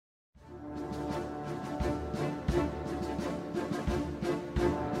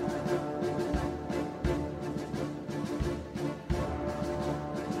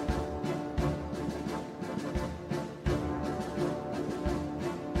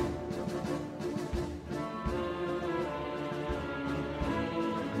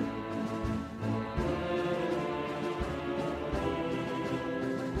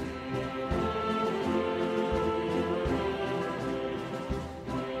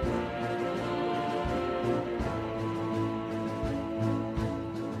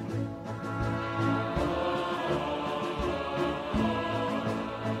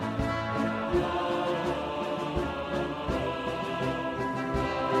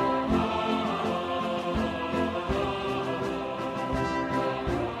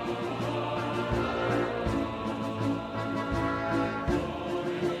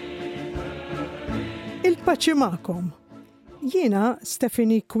Paċi magħkom. Jiena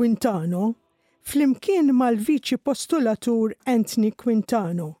Stephanie Quintano, flimkien mal-Viċi Postulatur Anthony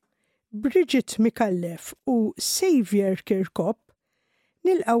Quintano, Bridget Mikallef u Xavier Kirkop,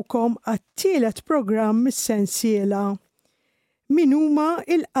 nilqawkom għat-tielet programm mis-sensiela Min huma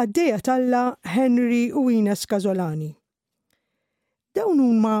il-qaddejja talla Henry u Inez Casolani. Dawn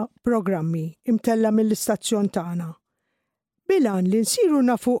huma programmi imtella mill-istazzjon tagħna. Bilan li nsiru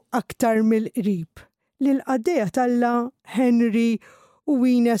nafu aktar mill-qrib lill-qaddejja talla Henry u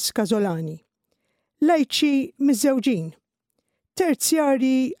Inez Casolani. Lajċi miż-żewġin,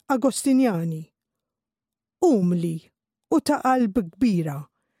 terzjarji agostinjani, umli u ta' qalb kbira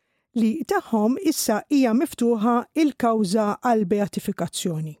li tagħhom issa hija miftuħa il-kawża għal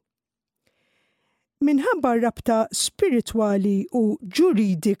beatifikazzjoni. Minħabba rabta spiritwali u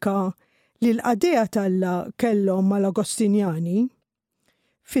ġuridika li l-qaddejja talla kellhom mal-Agostinjani,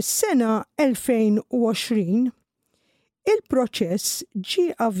 fis-sena 2020 il-proċess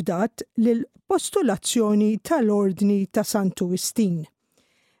ġie avdat lill-postulazzjoni tal-Ordni ta' Sant'Agustin,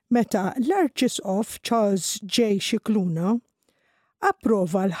 meta l-Arċisqof Charles J. Scicluna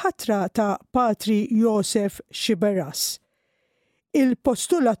approva l-ħatra ta' Patri Joseph Xiberas,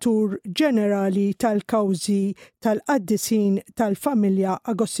 il-postulatur ġenerali tal-kawżi tal-qaddisin tal-familja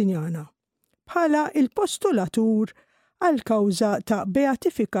Agostinjana, bħala il-postulatur għal-kawża ta'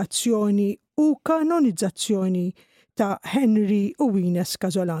 beatifikazzjoni u kanonizzazzjoni ta' Henry u Inez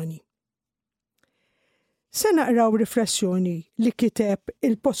Casolani. Se naqraw riflessjoni li kiteb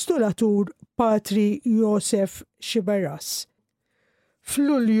il-postulatur Patri Joseph Xiberas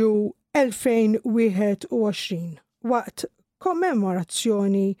f'Lulju 2021 waqt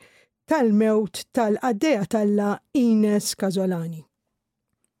kommemorazzjoni tal-mewt tal-qaddejja talla Inez Casolani.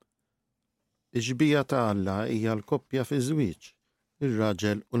 Iġbija ta' Alla hija l-koppja fi żwieġ,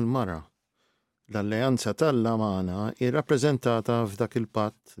 ir-raġel u l-mara. L-alleanza tal-Alla magħna hi rappreżentata f'dak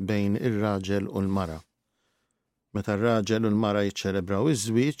il-patt bejn ir-raġel u l-mara. Meta r-raġel u l-mara jiċċelebraw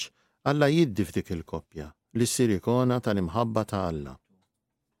iż-żwieġ, Alla jiddi f'dik il-koppja li ssir ikona tal-imħabba ta' Alla.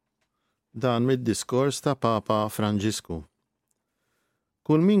 Dan mid-diskors ta' Papa Franġisku.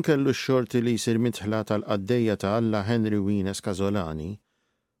 Kull min kellu x-xorti li jsir mitħla tal-qaddejja ta' Alla Henry u Inez Casolani,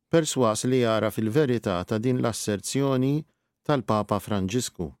 perswas li jara fil-verità ta' din l-asserzjoni tal-Papa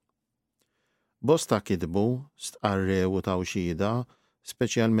Franġisku. Bosta kitbu, stqarrew u tawxida,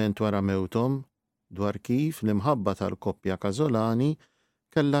 speċjalment wara mewthom, dwar kif l-imħabba tal-koppja Casolani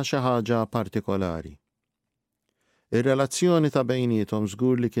kellha xi ħaġa partikolari. Ir-relazzjoni ta' bejniethom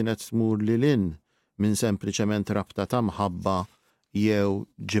żgur li kienet tmur lil minn sempliċement rabta ta' mħabba jew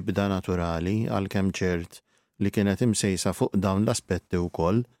ġibda naturali għalkemm ċert li kienet imsejsa fuq dawn l-aspetti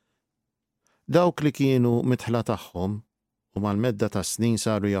wkoll. Dawk li kienu mitħla tagħhom u mal-medda ta' snin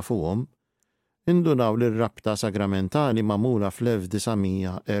saru jafuhom, indunaw li r-rabta sagramentali magħmula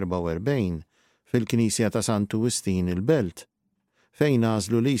fl-1944 fil-Knisja ta' Sant'Agustin il-Belt, fejn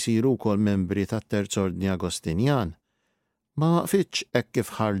għażlu li jsiru wkoll membri tat-Terz Ordni Agostinjan, ma waqfitx hekk kif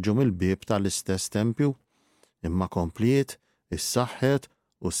ħarġu mill-bieb tal-istess tempju, imma kompliet, issaħħet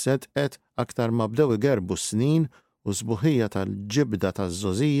u ssedqet aktar ma bdew igerbu snin u sbuħija tal-ġibda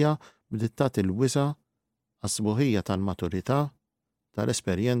taż-żożija bdiet tagħti l-wisa għas-sbuħija tal-maturità,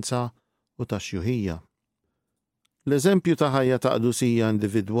 tal-esperjenza u tax-xjuħija. L-eżempju ta' ħajja ta' qdusija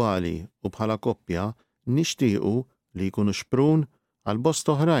individwali u bħala koppja nixtiequ li jkunu xprun għal bost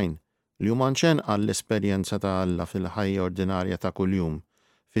oħrajn li huma nċen għall-esperjenza ta' Alla fil-ħajja ordinarja ta' kuljum,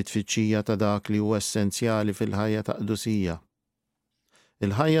 fit-tfittxija ta' dak li huwa essenzjali fil-ħajja ta' qdusija.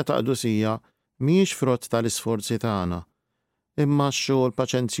 Il-ħajja ta' qdusija mhijiex frott tal-isforzi tagħna, imma x-xogħol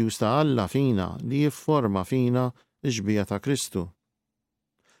paċenzjuż ta' Alla fina li jifforma fina l-ġbija ta' Kristu.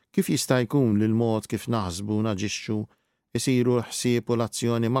 Kif jista' jkun li l-mod kif naħsbu naġixxu isiru l-ħsieb u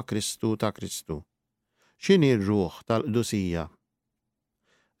l-azzjoni ma' Kristu ta' Kristu? X'inhi r-ruħ tal-qdusija?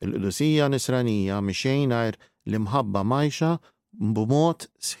 Il-qdusija nisranija mixejn għajr l-imħabba majxa b'mod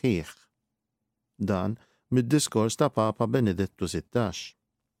sħiħ. Dan mid-diskors ta' Papa Benedettu 16.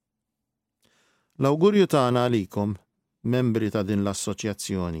 L-awgurju tagħna għalikom, membri ta' din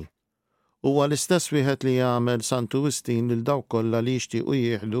l-assoċjazzjoni, huwa l-istess wieħed li jagħmel Sant'Agustin lil dawk kollha li jixtiequ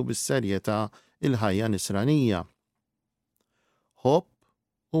jieħdu bis-serjetà il-ħajja nisranija.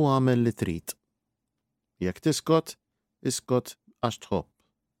 Ħobb u għamel li trid. Jekk tiskot, iskot għax tħobb.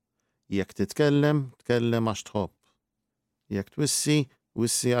 Jekk titkellem, tkellem għax tħobb. Jekk twissi,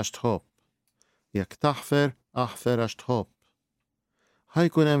 wissi għax tħobb. Jekk taħfer, aħfer għax tħobb.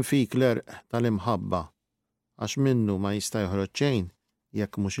 Ħajkun hemm fik l-erq tal-imħabba għax minnu ma jista' joħroġ xejn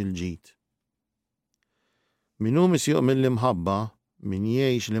jekk mhux il-ġid. Min hu misjuq mill-imħabba, min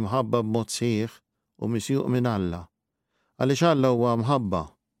jgħix l-imħabba b'mod sħiħ u misjuq minn Alla. Għaliex Alla huwa mħabba.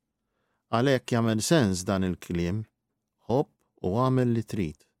 Għalhekk jagħmel sens dan il-kliem, ħobb u għamel li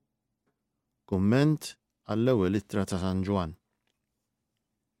trid. Kumment għall-ewwel ittra ta' San Ġwan.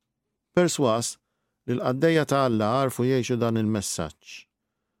 Perswas li l-qaddejja ta' Alla għarfu jgħixu dan il-messaġġ.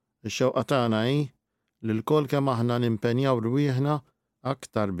 Ix-xewqa tagħna hi li l-kol kemm aħna nimpenjaw rwieħna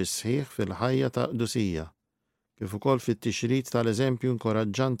aktar bis-sħiħ fil-ħajja ta' qdusija, kif ukoll fit-tixrid tal-eżempju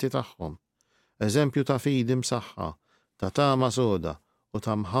inkoraġġanti tagħhom, eżempju ta' fidi msaħħa, ta' tama soda u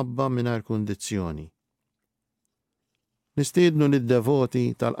ta' mħabba mingħajr kundizzjoni. Nistiednu lid-devoti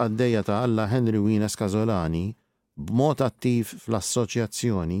tal-qaddejja ta' Alla Henry u Inez Casolani b'mod attiv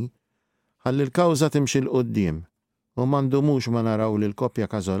fl-assoċjazzjoni ħalli l-kawża timxi l-qudiem u m'għandumux ma naraw lil koppja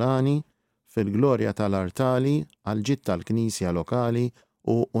Casolani fil-glorja tal-artali għal-ġid tal-Knisja lokali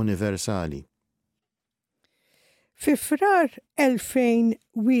u universali. Fi frar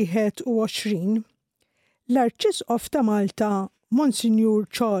 2021, l-Arċisqof ta' Malta, Monsignor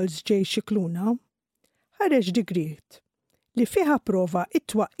Charles J. Scicluna, ħareġ digriet li fiha prova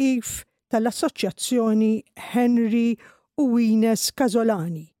it-twaqqif tal-Assoċjazzjoni Henry u Inez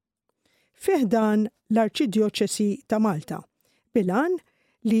Casolani fih dan l-Arċidjoċesi ta' Malta, bilan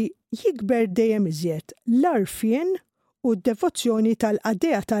li jikber dejjem iżjed l-arfien u d-devozzjoni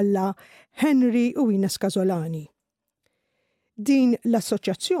tal-qaddejja tal-Alla Henry u Inez Casolani. Din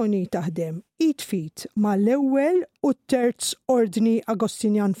l-assoċjazzjoni taħdem id fit mal-ewwel u t-terz ordni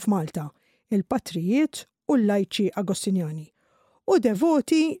Agostinjan f'Malta, il-Patrijiet u l-Lajċi Agostinjani, u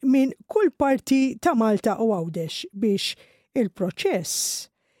devoti minn kull parti ta' Malta u Għawdex biex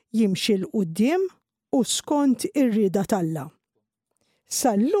il-proċess jimxi l-qudiem u skont ir-rieda tal-Alla.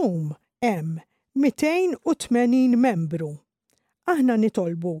 Sal-lum hemm 280 membru. Aħna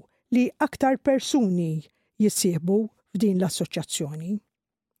nitolbu li aktar persuni jissieħbu f'din l-assoċjazzjoni.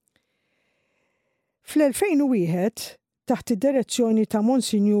 Fl-2001, taħt id-direzzjoni ta'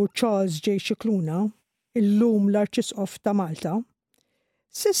 Monsignor Charles J. Scicluna, illum l-Arċisqof ta' Malta,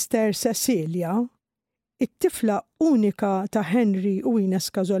 Sister Cecilia, it-tifla unika ta' Henry u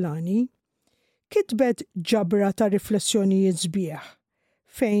Inez Casolani, kitbet ġabra ta' riflessjonijiet sbieħ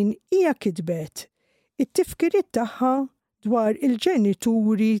fejn hija kitbet it-tifkiriet tagħha dwar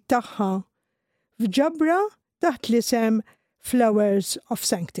il-ġenituri tagħha f'ġabra taħt l-isem Flowers of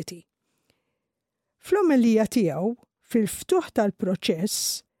Sanctity. Fl-omelija tiegħu fil-ftuħ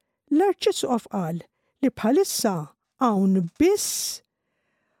tal-proċess, l-Arċisqof qal li bħalissa hawn biss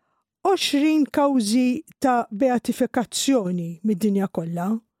 20 kawżi ta' beatifikazzjoni mid-dinja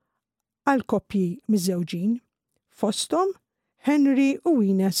kollha għal koppji miż-żewġin, fosthom Henry u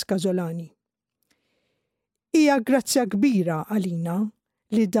Inez Casolani. Hija grazzja kbira għalina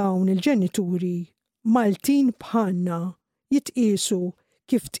li dawn il-ġenituri Maltin bħalna jitqiesu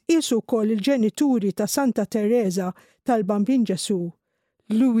kif tqiesu wkoll il-ġenituri ta' Santa Teresa tal-Bambin Ġesu,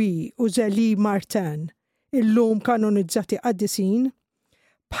 Louis u Zélie Martin, illum kanonizzati qaddisin,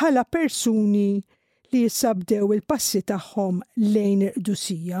 bħala persuni li jissabdew il-passi tagħhom lejn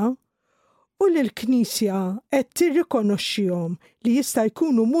il-qdusija u li l-Knisja qed tirrikonoxxihom li jista'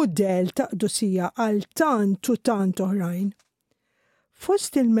 jkunu mudell ta' qdusija għal tant u tant oħrajn.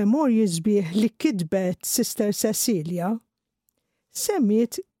 Fost il-memorji sbieħ li kitbet Sister Cecilia,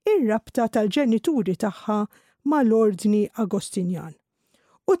 semmiet ir-rabta tal-ġenituri tagħha mal-Ordni Agostinjan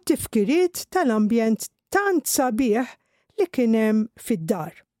u t-tifkiriet tal-ambjent tant sabiħ li kien hemm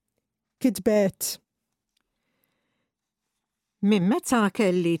fid-dar. Kitbet: Minn meta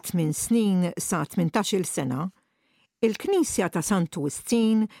kelli 8 snin sa 18-il sena, il-Knisja ta'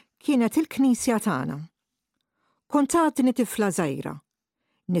 Sant'Agustin kienet il-Knisja tagħna. Kont għadni tifla żgħira.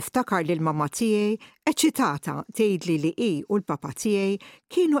 Niftakar li l-mamma tiegħi eċċitata tgħidli li hi u l-papa tiegħi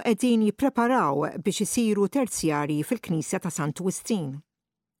kienu qegħdin jippreparaw biex isiru terzjarji fil-Knisja ta' Sant'Agustin.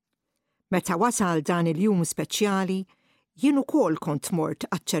 Meta wasal dan il-jum speċjali, jien ukoll kont mort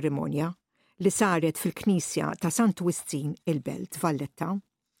għaċ-ċerimonja li saret fil-Knisja ta' Sant'Agustin il-Belt Valletta.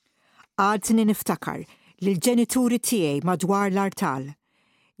 Għadni niftakar li l-ġenituri tiegħi madwar l-artal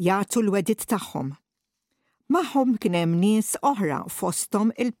jagħtu l-wedit tagħhom. Magħhom kien hemm nies oħra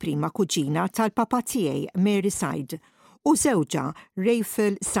fosthom il-prima kuġina tal-papa tiegħi Mary Side u żewġa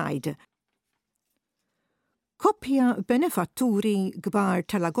Rachel Side. Koppja benefatturi kbar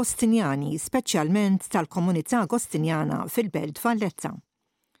tal-Agostinjani, speċjalment tal-komunità Agostinjana fil-Belt Valletta.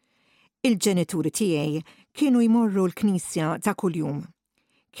 Il-ġenituri tiegħi kienu jmorru l-Knisja ta' kuljum.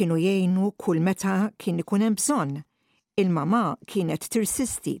 Kienu jgħinu kull meta kien ikun hemm bżonn. Il-mama kienet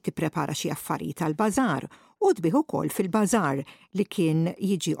tirsisti tipprepara xi affarijiet għall-bażar u tbieħ ukoll fil-bażar li kien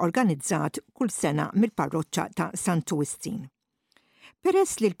jiġi organizzat kull sena mill-parroċċa ta' Sant'Agustin.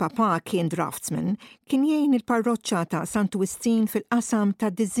 Peress li l-papà kien draftsman, kien jgħin il-parroċċa ta' Sant'Wistin fil-qasam ta'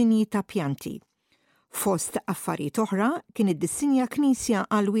 diżinji ta' pjanti. Fost affarijiet oħra kien iddissinja knisja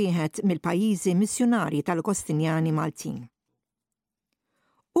għal wieħed mill-pajjiżi missjonarji tal-Agostinjani Maltin.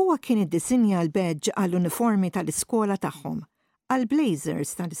 Huwa kien iddisinja l-beġġ għall-uniformi tal-iskola tagħhom,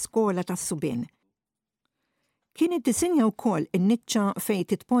 għall-blazers tal-iskola tas-subien. Kien iddisinja wkoll in-niċċa fejn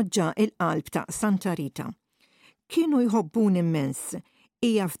titpoġġa il-qalb ta' Santa Rita. Kienu jħobbun immens,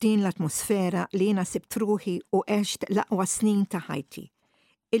 hija f'din l-atmosfera li jiena sibt ruħi u għext l-aqwa snin ta' ħajti.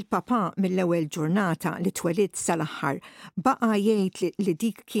 Il-papà mill-ewwel ġurnata li twelid sal-aħħar baqa' jgħid li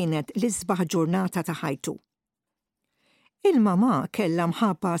dik kienet l-isbaħ ġurnata ta' ħajtu. Il-mamà kellha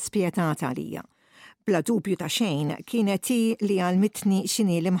mħabba spjetata għalija. Bla dubju ta' xejn kienet hi li għalmitni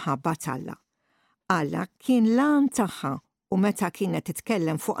x'inhi l-imħabba t'Alla. Alla kien lan tagħha u meta kienet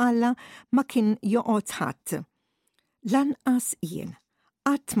titkellem fuq Alla ma kien joqgħod ħadd. Lanqas jien,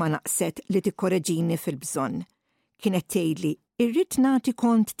 qatt ma naqset li tikkoreġini fil-bżonn. Kienet tgħidli irrid nagħti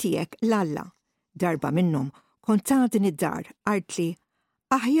kont tiegħek l-Alla. Darba minnhom kont din id-dar qartli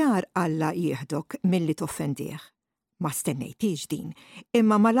aħjar Alla jieħdok milli toffendih. Ma stennejtix din,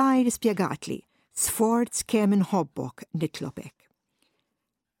 imma malajr spjegatli sforz kemm inħobbok nitlobek.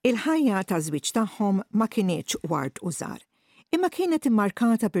 Il-ħajja ta' żwieġ tagħhom ma kienx ward u żgħar, imma kienet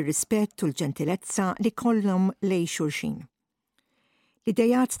immarkata bir-rispett u l-ġentilezza li kollhom lejn xulxin.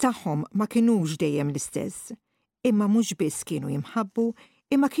 L-idejat tagħhom ma kinux dejjem l-istess, imma mhux biss kienu jimħabbu,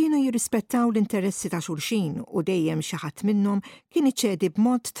 imma kienu jirrispettaw l-interessi ta' xulxin u dejjem xi ħadd minnhom kien iċedi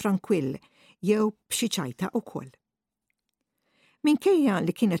b'mod tranquill jew b'xi ċajta wkoll. Minkejja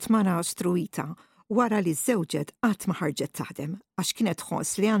li kienet mara struita wara li żewġet qatt ma ħarġet taħdem għax kienet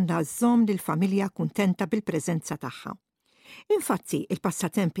tħoss li għandha żomm lill-familja kuntenta bil-preżenza tagħha. Infatti,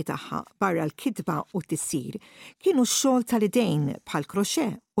 il-passatempi tagħha barra l-kitba u t-tissir kienu x-xogħol tal-idejn bħal kroxé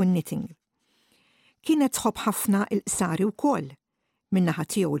u knitting. Kienet tħobb ħafna il-qsari wkoll. Min-naħa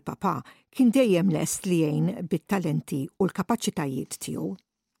tiegħu il-papà kien dejjem lest li jgħin bit-talenti u l-kapaċitajiet tiegħu.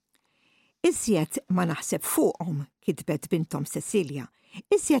 Iżjed ma naħseb fuqhom, kitbet bintom Cecilia,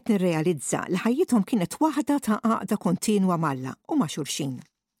 iżjed nirrealizza li ħajjithom kienet waħda ta' għaqda kontinwa malla u ma' xulxin.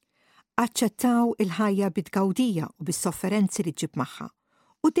 Aċċettaw il-ħajja bit-gawdija u bis-sofferenzi li ġib magħha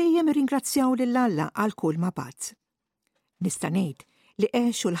u dejjem irringrazzjaw lil Alla għal kull ma bad. Nista' ngħid li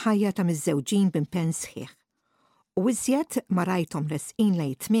għexu l-ħajja ta' miż-żewġin b'impenn sħiħ. U iżjed ma rajthom resqin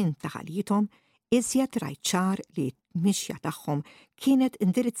lejn tmien ta' ħalijithom, iżjed rajt ċar li t-mixja tagħhom kienet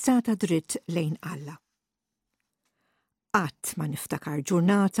indirizzata dritt lejn Alla. Qatt ma niftakar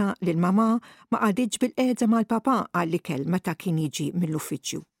ġurnata li l-mamà ma qagħditx bil-qiegħda mal-papà għall-ikel meta kien jiġi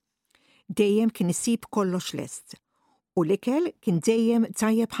mill-uffiċċju. Dejjem kien isib kollox lest u l-ikel kien dejjem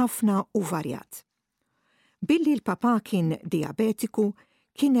tajjeb ħafna u varjat. Billi l-papà kien diabetiku,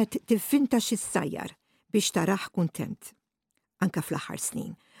 kienet tivvinta xi sajjar biex taraħ kuntent. Anka fl-aħħar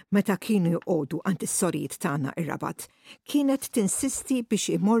snin, meta kienu joqogħdu għand is-sorijiet tagħna ir-Rabat, kienet tinsisti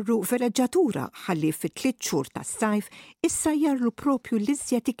biex imorru veleġġatura ħalli fit-3 xhur tas-sajf issajjarlu propju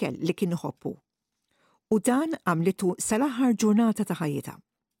l-iżjed ikel li kien iħobbu. U dan għamlitu sal-aħħar ġurnata ta' ħajjitha.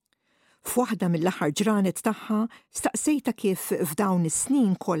 F'waħda mill-aħħar ġranet tagħha staqsejta kif f'dawn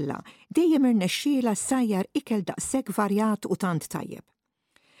is-snin kollha dejjem irnexxiela ssajjar ikel daqshekk varjat u tant tajjeb.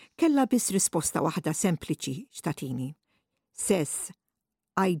 Kellha biss risposta waħda sempliċi xtatini. Says,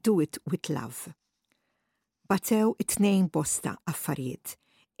 I do it with love. Batew it-tnejn bosta affarijiet,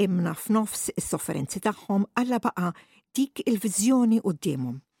 imma f'nofs is-sofferenzi tagħhom Alla baqa' dik il-viżjoni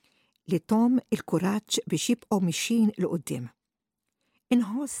qudiemhom li tom il-kuraġġ biex jibqgħu mixin l qudiem.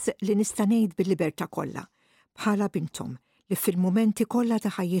 Inħoss li nista' ngħid bil-libertà kollha bħala bintom li fil-mumenti kollha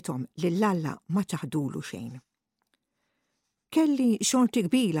ta' ħajjithom lil Alla ma taħdulu xejn. Kelli xorti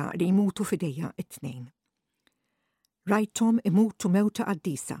kbira li jmutu f'idejja it-tnejn. Rajthom imutu mewta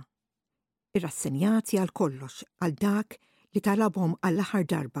qaddisa, irrassenjati għal kollox għal dak li talabhom għall-aħħar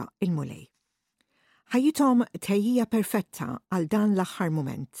darba il-mulej. Ħajjithom tejjija perfetta għal dan l-aħħar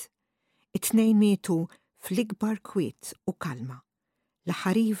mument. It-tnejn mietu fl-ikbar kwiet u kalma,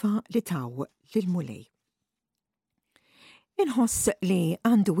 l-ħariva li taw lill-mulej. Inħoss li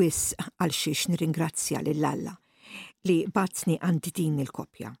għandu wis għal xiex nirringrazzja lill-Alla li batni għandi din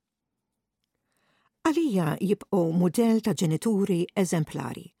il-koppja. Għalija jibqgħu mudell ta' ġenituri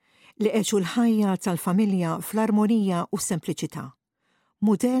eżemplari li għexu l-ħajja tal-familja fl-armonija u sempliċità.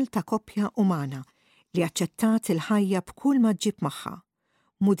 Mudell ta' koppja umana li aċċettat il-ħajja b'kull ma ġġib magħha.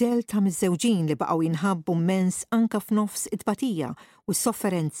 Mudell ta' miż-żewġin li baqgħu jinħabbu immens anke f'nofs it-tbatija u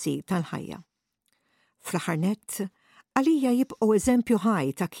s-sofferenzi tal-ħajja. Fl-aħħar nett, għalija jibqgħu eżempju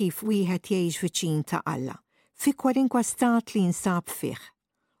ħaj ta' kif wieħed jgħix viċin ta' Alla, fi kwalinkwa stat li jinsab fih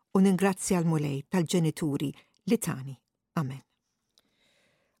u ningrazzja l-mulej tal-ġenituri li tani. Amen.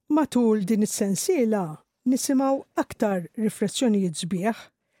 Matul din is-sensiela nisimgħu aktar riflessjonijiet sbieħ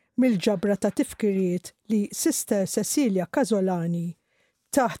mill-ġabra ta' tifkiriet li Sister Cecilia Casolani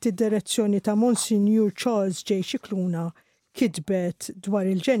taħt id-direzzjoni ta' Monsignor Charles J. Cicluna kitbet dwar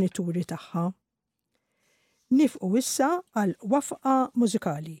il-ġenituri tagħha. Nifqu issa għal wafqa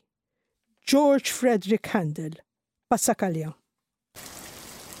mużikali. George Frederick Handel, Passacaglia.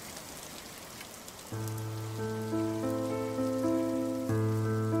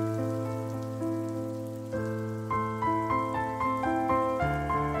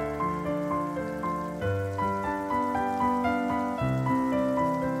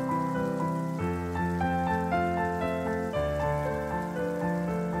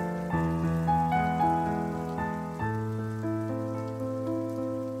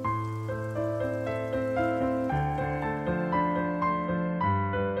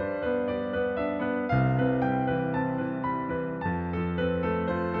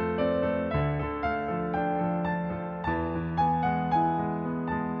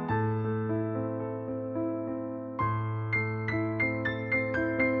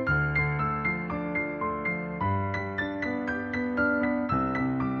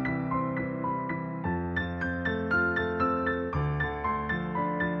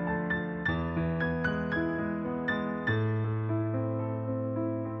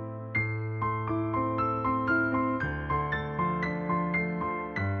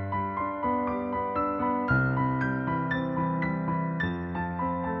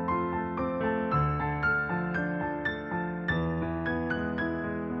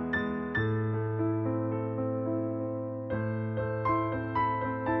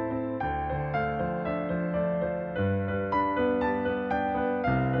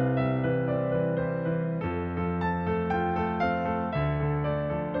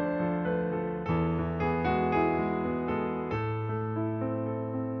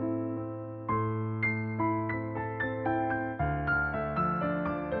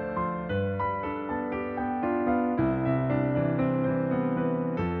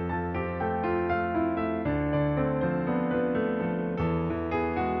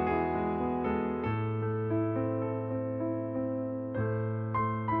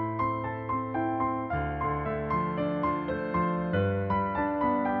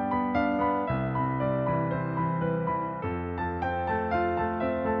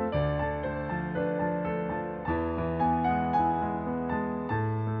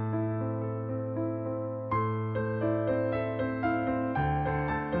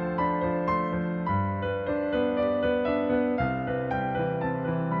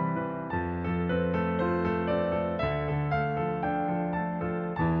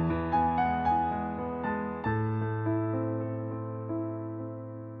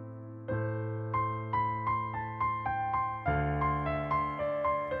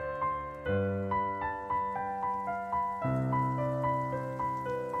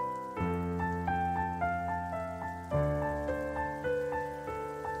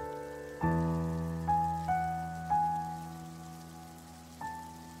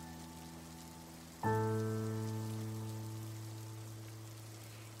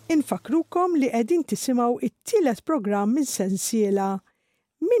 Infakrukom li qegħdin tisimgħu it-tielet programm minn sensiela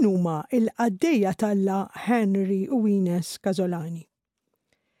Min huma il-qaddejja talla Henry u Inez Casolani.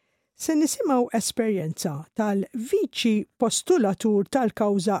 Se nisimgħu esperjenza tal-viċi postulatur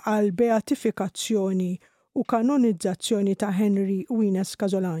tal-kawża għal beatifikazzjoni u kanonizzazzjoni ta' Henry u Inez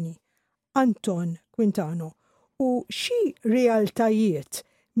Casolani, Anton Quintano, u xi realtajiet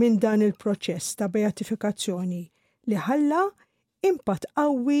minn dan il-proċess ta' beatifikazzjoni li ħalla impatt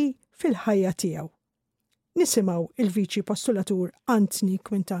qawwi fil-ħajja tiegħu. Nisimgħu il-viċi postulatur Anthony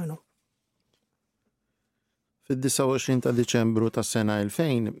Quintano. Fid-29 ta' Diċembru tas-sena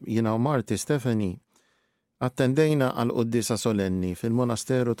 2000 jiena u Marti Stefani attendejna għal qudiesa solenni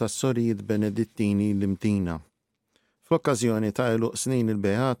fil-Monasteru tas-Sorijiet Benedittini l-Imtina. Fl-okkażjoni ta' eluq snin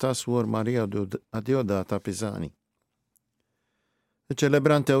il-Beata Swor Marija Adjodata Pisani.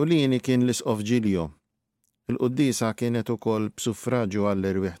 Il-ċelebrant ewlieni kien l-Isqof Ġiljo. Il-qudiesa kienet ukoll b'suffraġġju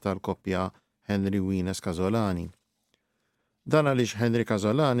għall-irwieħ tal-koppja Henry u Inez Casolani. Dan għaliex Henry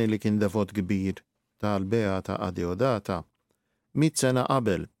Casolani li kien devot kbir tal-Beata Adjodata 100 sena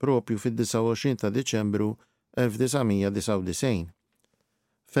qabel, propju fid-29 ta' Diċembru 1999.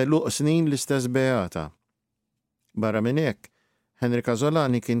 Felluq snin l-istess Beata. Barra minn hekk, Henry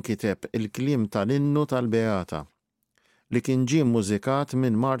Casolani kien kiteb il-kliem tal-innu tal-Beata li kien ġie mużikat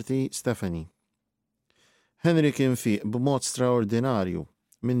minn Marti Stefani. Henry kien fiq b'mod straordinarju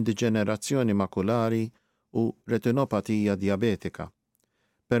minn diġenerazzjoni makulari u retinopatija diabetika,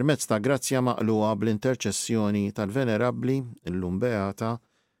 permezz ta' grazzja maqluwa bl-interċessjoni tal-venerabbli illum beata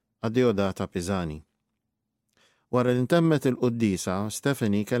Adeodata Pisani. Wara li ntemmet il-quddisa,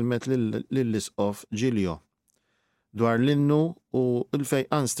 Stephanie kelmet lill-isqof Giulio dwar l-innu u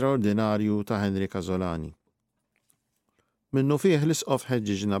l-fejqan straordinarju ta' Henry Casolani. Minnu fih l-isqof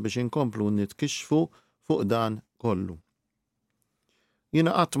ħeġġiġna biex inkomplu nitkixfu fuq dan kollu.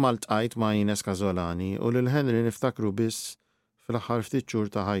 Jina qatt ma ltqajt ma' Inez Casolani u lil Henry niftakru biss fl-aħħar ftit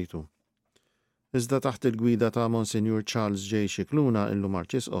xhur ta' ħajtu. Iżda taħt il-gwida ta' Monsignor Charles J. Xikluna illum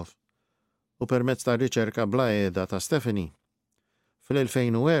Arċisqof u permezz ta' riċerka bla qiegħda ta' Stephanie.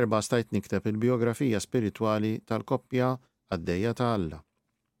 Fl-2004 stajt nikteb il-biografija spiritwali tal-koppja Qaddejja ta' Alla.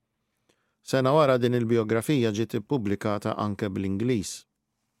 Sena wara din il-biografija ġiet ippubblikata anke bl-Ingliż.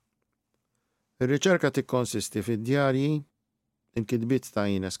 Ir-riċerka tikkonsisti fid-djarji, il-kitbiet ta'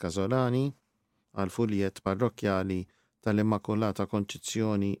 Inez Casolani, għal-fuljet parrokjali tal-Immakulata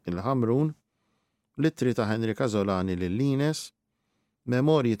Konċizzjoni il-Ħamrun, littri ta' Henry Casolani lil-Ines,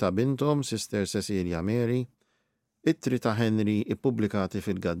 memorji ta' bintom Sister Cecilia Mary, ittri ta' Henry ippubblikati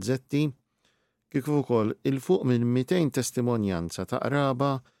fil-gazzetti, kif ukoll il-fuq minn 200 testimonjanza ta'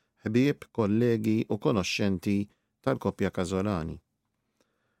 qraba, ħbieb, kollegi u konoxxenti tal-koppja Casolani.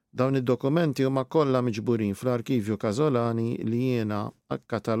 Dawn id-dokumenti huma kollha miġburin fl-Arkivju Casolani li jiena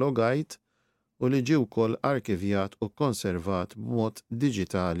akkatalogajt u li ġie wkoll arkivjat u konservat b'mod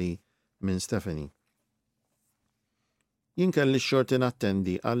diġitali minn Stephanie. Jien kelli x-xorti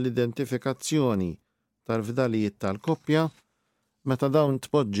nattendi għall-identifikazzjoni tal-fdalijiet tal-koppja meta dawn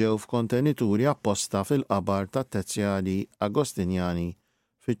tpoġġew f'kontenituri apposta fil-qabar tat-Tezzjali Agostinjani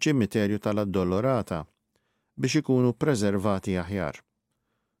fiċ-ċimiterju tal-Addolorata biex ikunu preservati aħjar.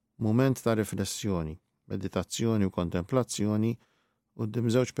 Mument ta' riflessjoni, meditazzjoni u kontemplazzjoni quddiem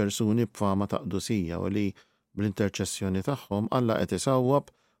żewġ persuni b'fama ta' qdusija u li bl-interċessjoni tagħhom Alla qed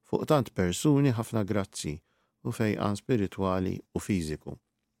isawwab fuq tant persuni ħafna grazzi u fejqan spiritwali u fiżiku.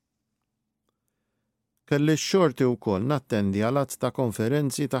 Kelli x-xorti wkoll nattendi għal ta'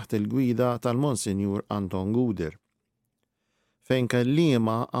 konferenzi taħt il-gwida tal-Monsinjur Anton Guder, fejn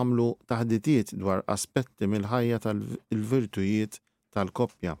kelliema għamlu taħditiet dwar aspetti mill-ħajja tal-virtujiet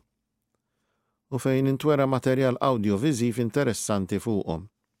tal-koppja u fejn intwera materjal audio-viżiv interessanti fuqhom.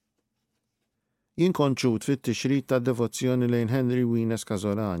 Jien konċut fit-tixrid ta' devozzjoni lejn Henry u Inez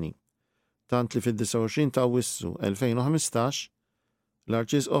Casolani, tant li fid-29 ta' Awwissu 2015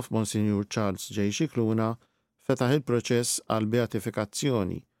 l-Arċisqof Monsignor Charles J. Xikluna fetaħ il-proċess għal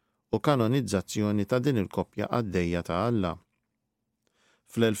beatifikazzjoni u kanonizzazzjoni ta' din il-koppja Qaddejja ta' Alla.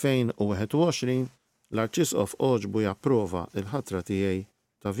 Fl-2021 l-Arċisqof oġbu japprova il-ħatra tiegħi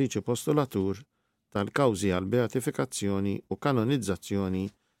ta' viċi postulatur tal-kawżi għal beatifikazzjoni u kanonizzazzjoni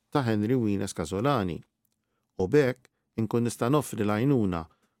ta' Henry u Inez Casolani u bekk inkun nista' noffri l-għajnuna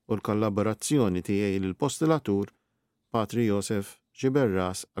u l-kollaborazzjoni tiegħi lill-postulatur Patri Josef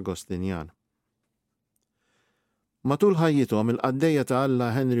Ġiberras Agostinjan. Matul ħajjithom il-Qaddejja ta'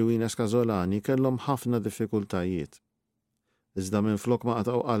 Alla Henry u Inez Casolani kellhom ħafna diffikultajiet. Iżda minflok ma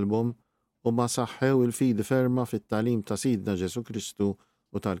qatgħu qalbhom u ma saħħew il-fidi ferma fit-tagħlim ta' Sidna Ġesu Kristu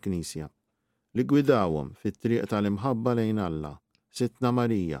u tal-Knisja li gwidawhom fit-triq tal-imħabba lejn Alla, Sittna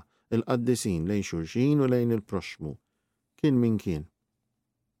Marija, il-qaddisin lejn xulxin u lejn il-proxmu. Kien min kien.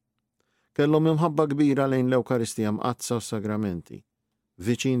 Kellhom imħabba kbira lejn l-Ewkaristija mqazza u sagramenti,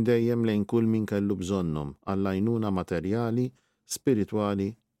 viċin dejjem lejn kull min kellu bżonnhom għall-għajnuna materjali, spiritwali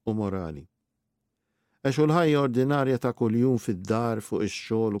u morali. Għax l-ħajja ordinarja ta' kuljum fid-dar fuq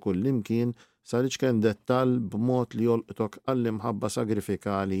ix-xogħol u kullimkien saritx kien dettall b'mod li jolqtok għall-imħabba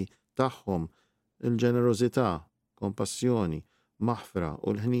sagrifikali tagħhom, il-ġenerożità, kompassjoni, maħfra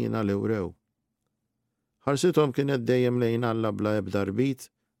u l-ħnina li wrew. Ħarsithom kienet dejjem lejn Alla bla ebda rbit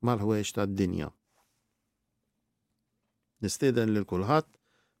mal-ħwejx tad-dinja. Nistieden lil kulħadd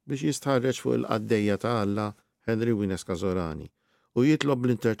biex jistħarreġ fuq il-Qaddejja ta' Alla Henry u Inez Casolani u jitlob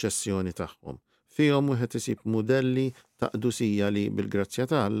l-interċessjoni tagħhom. Fihom wieħed isib mudelli ta' qdusija li bil-grazzja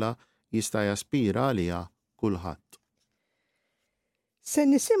ta' Alla jista' jaspira għaliha kulħadd. Se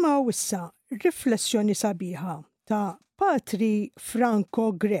nisimgħu issa riflessjoni sabiħa ta' Patri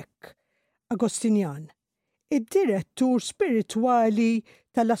Franco Grek Agostinjan, id-direttur spiritwali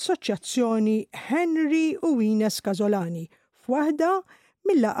tal-Assoċjazzjoni Henry u Inez Casolani, f'waħda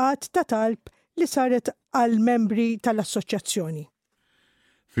mill-laqat ta' talb li saret għal membri tal-Assoċjazzjoni.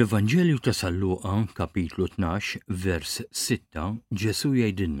 Fl-Evanġelju ta' Salluqa, kapitlu 12, vers 6, Ġesu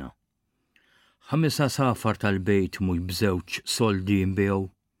jgħidilna: ħamesa safar tal-bejt mhux b'żewġ soldi jinbew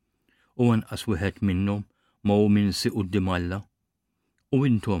u anqas wieħed minnhom ma hu minsi quddiem Alla, u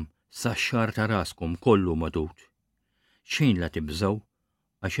intom Sax-xar ta' raskom kollu madut. Xejn la tibżgħu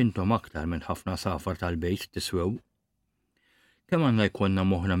għax intom aktar minn ħafna safar tal-bejt tiswew. Kemm għandna jkollna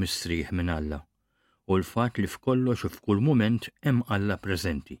moħħna mistrieħ minn Alla u l-fatt li f'kollox u f'kull mument hemm Alla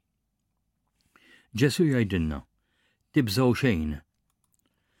preżenti. Ġesu jgħidilna, tibżgħu xejn.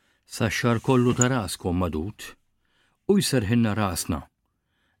 Sax-xar kollu ta' raskom madut u jserħilna rasna.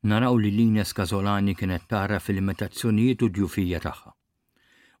 Naraw li Inez Casolani kienet tara fil-imitazzjonijiet u djufija tagħha.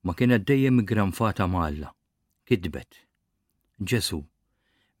 Ma kienet dejjem iggranfata ma' Alla. Kidbet. Ġesu,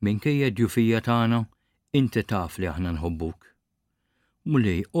 minkejja d-djufija tagħna, inti taf li aħna nħobbuk.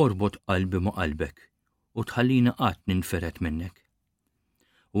 Mulej orbot qalbi ma' qalbek u tħallina qatt ninferet minnek.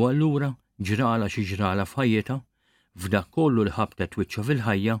 U allura ġrala xi ġrala f'ħajjita, f'dak kollu li ħabtet wiċċa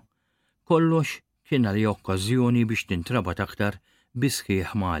fil-ħajja, kollox kien għalija okkażjoni biex tintrabat aktar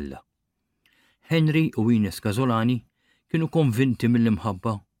bisħieħ ma' Alla. Henry u Inez Casolani kienu konvinti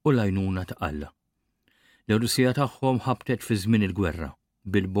mill-imħabba u l-għajnuna ta' Alla. L-Russija tagħhom ħabtet fi żmien il-gwerra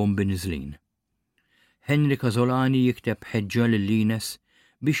bil-bombi niżlin. Henry Casolani jikteb ħeġġa lil Inez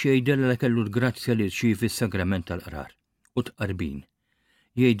biex jgħidilha li kellu l-grazzja li rċievi s-sagrament tal-qrar u tqarbin.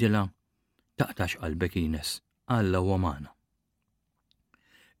 Jgħidilha taqtax qalbek Inez, Alla huwa magħna.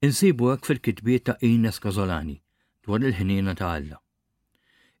 Insibu hekk fil-kitbiet ta' Inez Casolani dwar il-ħniena ta' Alla.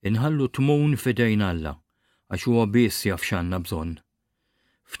 Inħallu tmun fidejn Alla għax huwa biss jaf x'għandna bżonn.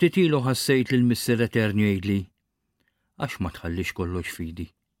 Ftit ilu ħassejt lil Mister Etern jgħidli, għax ma tħallix kollox fidi.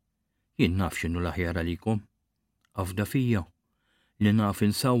 Jien naf x'inhu l-aħjar għalikom, afda fija li naf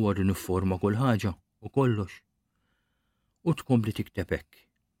insawwar u nifforma kull ħaġa u kollox. U tkompli tikteb hekk.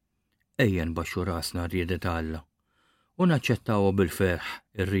 Ejja nbaxxu rasna r-rieda ta' Alla u naċċettawha bil-ferħ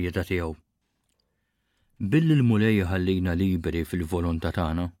ir-rieda tiegħu. Billi l-mulej ħallina liberi fil-volontà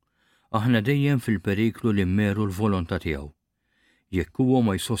tagħna, aħna dejjem fil-periklu li mmeru l-volontà tiegħu, jekk huwa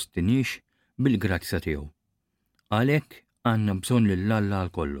ma jsostinix bil-grazzja tiegħu. Għalhekk għandna bżonn lil Alla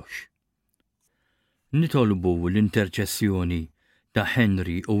għal kollox. Nitolbu l-interċessjoni ta'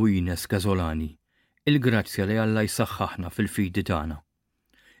 Henry u Inez Casolani, il-grazzja li Alla jsaħħaħna fil-fidi tagħna.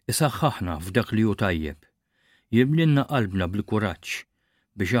 Isaħħaħna f'dak li hu tajjeb, jimlinna qalbna bil-kuraġġ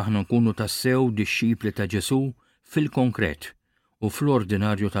biex aħna nkunu tassew dixxipli ta' Ġesu fil-konkret u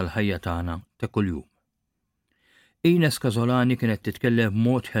fl-ordinarju tal-ħajja tagħna ta' kuljum. Inez Casolani kienet titkellem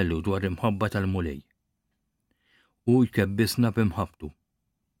b'mod ħellu dwar imħabba tal-mulej. U jkebbisna b'imħabtu.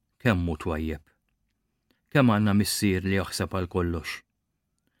 Kemm hu twajjeb. Kemm għandna missier li jaħseb għal kollox.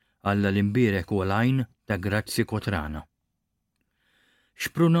 Alla l-imbierek u l-għajn ta' grazzi kotrana.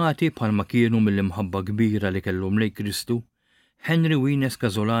 Xprunati bħalma kienu mill-imħabba kbira li kellhom lejn Kristu, Henry u Inez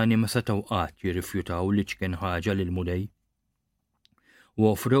Casolani ma setgħu qatt jirrifjutaw li ċkien ħaġa lil mulej. U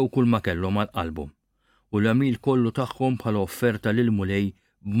offrew kull ma kellhom għal qalbhom u l-għamil kollu tagħhom bħala offerta lil mulej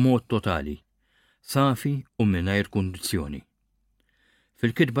b'mod totali, safi u mingħajr kundizzjoni.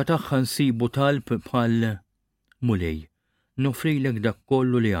 Fil-kitba tagħha nsibu talb bħal mulej, nofrilek dak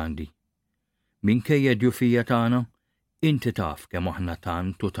kollu li għandi. Minkejja d-djufija tagħna, inti taf kemm aħna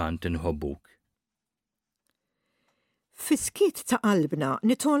tant u tant inħobbuk. Fiskiet ta' qalbna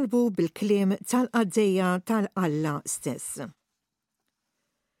nitolbu bil-kliem tal-qaddejja tal-Alla stess.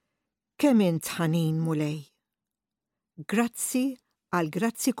 Kemm int ħanin mulej. Grazzi għal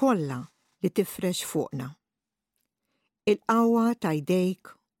grazzi kollha li tifrex fuqna. Il-qawwa ta'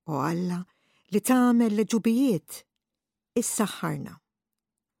 jdejk u Alla li tagħmel leġubijiet issaħħarna.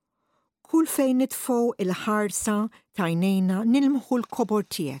 Kull fejn nitfgħu il-ħarsa ta' għajnejna nilmħu l-kobor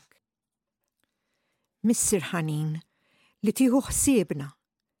tiegħek. Missier ħanin li tieħu ħsiebna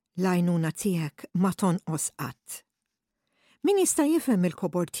l-għajnuna tiegħek ma tonqos qatt. Min jista' jifhem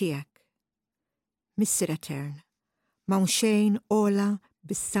il-kobor tiegħek? Missier Etern, m'hawn xejn ola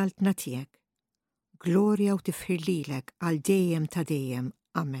bis-saltna tiegħek. Glorja u tifħir lilek għal dejjem ta' dejjem.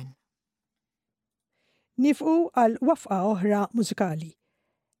 Amen. Nifqu għal wafqa oħra mużikali.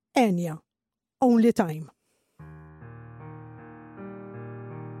 Enya, Only Time.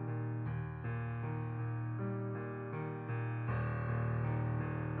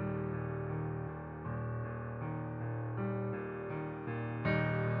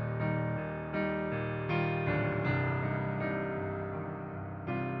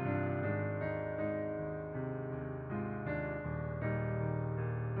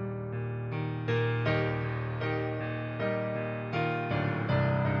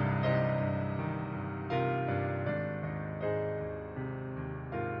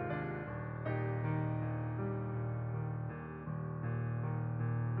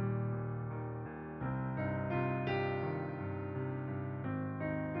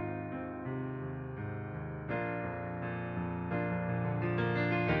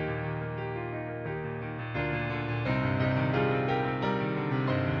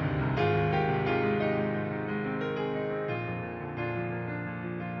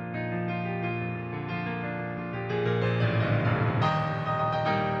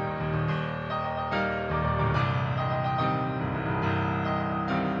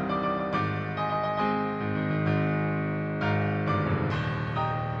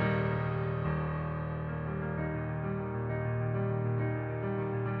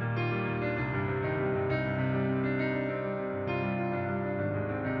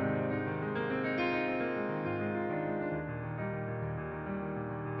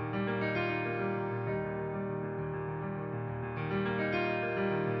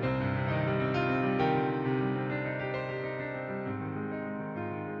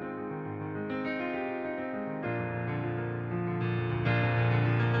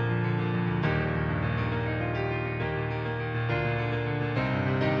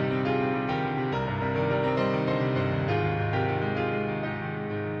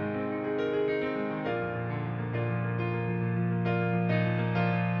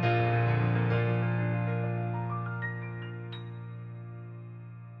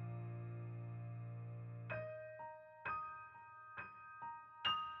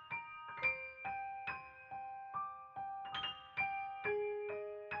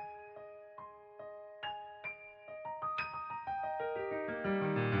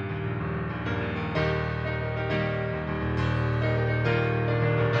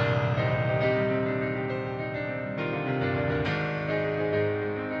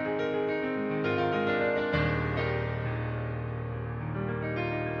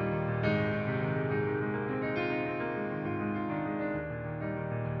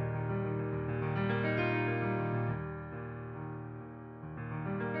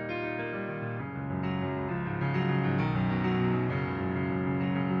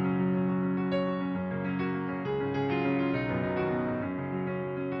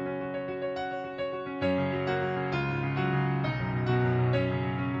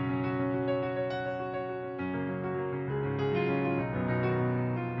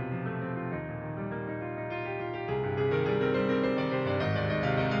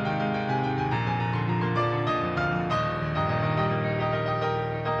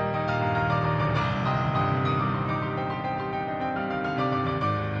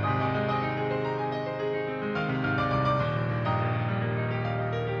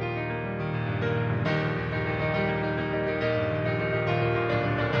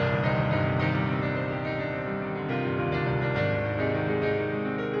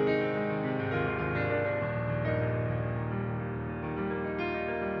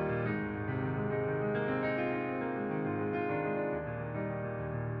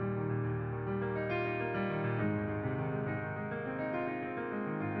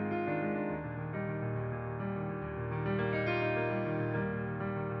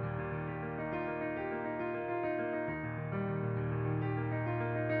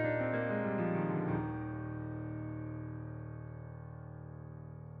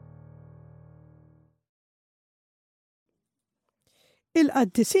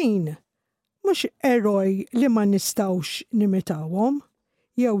 Il-qaddisin mhux eroj li ma nistgħux nimitawhom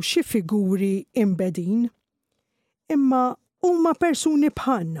jew xi figuri imbedin, imma huma persuni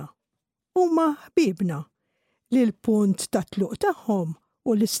bħalna, huma ħbiebna li l-punt ta' tluq tagħhom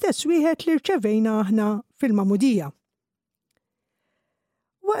u l-istess wieħed li rċevejna aħna fil-Magħmudija.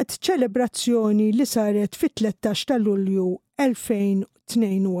 Waqt ċelebrazzjoni li saret fit-13 ta' Lulju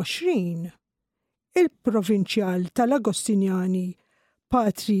 2022, il-provinċjal tal-Agostinjani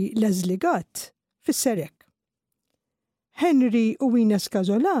Patri Leżligat fisserek. Henry u Inez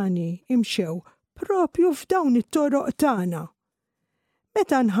Casolani imxew propju f'dawn it-toroq tagħna.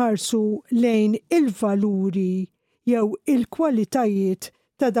 Meta nħarsu lejn il-valuri jew il-kwalitajiet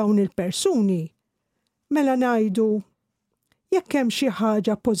ta' dawn il-persuni, mela ngħidu jekk hemm xi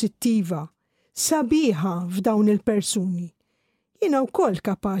ħaġa pożittiva, sabiħa f'dawn il-persuni, jiena wkoll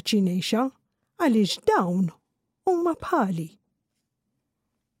kapaċi ngħixha għaliex dawn huma bħali.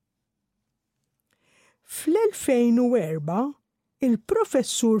 Fl-2004,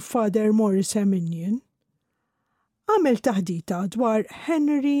 il-professur Father Morris Heminian għamel taħdita dwar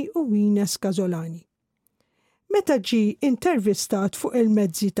Henry u Inez Casolani. Meta ġie intervistat fuq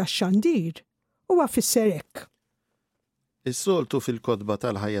il-mezzi tax-xandir, huwa fisser hekk. Is-soltu fil-kotba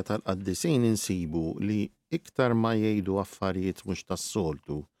tal-ħajja tal-qaddisin insibu li iktar ma jgħidu affarijiet mhux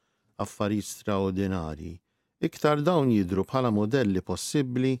tas-soltu, affarijiet straordinarji, iktar dawn jidhru bħala modelli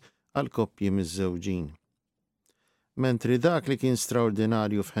possibbli għal koppji miż-żewġin. Mentri dak li kien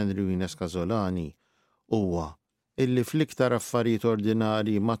straordinarju f'Henry u Inez Casolani huwa illi fl-iktar affarijiet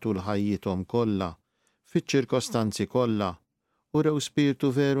ordinarji matul ħajjithom kollha, fiċ-ċirkostanzi kollha, urew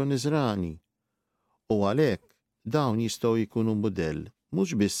spiritu veru niżrani. U għalhekk dawn jistgħu jkunu mudell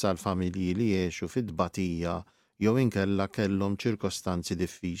mhux biss għall-familji li jgħixu fid-tbatija jew inkella kellhom ċirkostanzi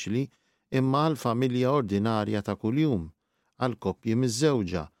diffiċli, imma għall-familja ordinarja ta' kuljum, għal koppji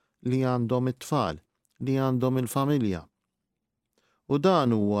miż-żewġa li għandhom it-tfal, li għandhom il-familja. U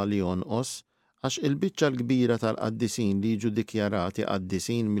dan huwa li jonqos għax il-biċċa l-kbira tal-qaddisin li jiġu dikjarati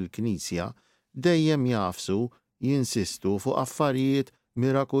qaddisin mill-Knisja dejjem jafsu jinsistu fuq affarijiet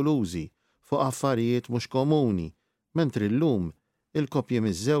mirakolużi, fuq affarijiet mhux komuni, mentri llum il-koppji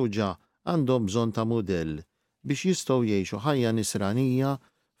miż-żewġa għandhom bżonn ta' mudell biex jistgħu jgħixu ħajja nisranija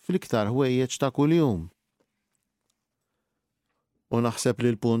fl-iktar ħwejjeġ ta' kuljum. U naħseb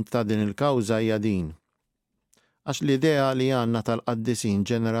li l-punt ta' din il-kawża hija din. Għax l-idea li għandna tal-qaddisin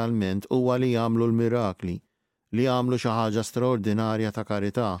ġeneralment huwa li jagħmlu l-mirakli, li jagħmlu xi ħaġa straordinarja ta'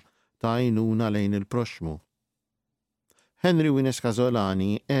 karità ta' għajnuna lejn il-proxmu. Henry u Inez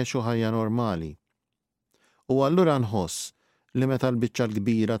Casolani għexu ħajja normali. U allura nħoss li meta l-biċċa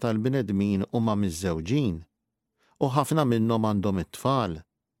l-kbira tal-bnedmin huma miż-żewġin, u ħafna minnhom għandhom it-tfal,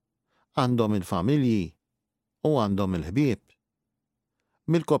 għandhom il-familji u għandhom il-ħbieb.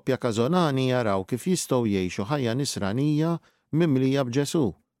 Mill-koppja Casolani jaraw kif jistgħu jgħixu ħajja nisranija mimlija b'Ġesu,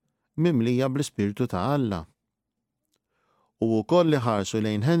 mimlija bl-Ispirtu ta' Alla. U wkoll li ħarsu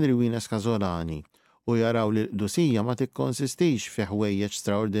lejn Henry u Inez Casolani u jaraw li l-qdusija ma tikkonsistix fi ħwejjeġ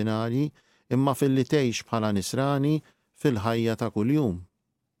straordinarji imma fil-li tgħix bħala nisrani fil-ħajja ta' kuljum.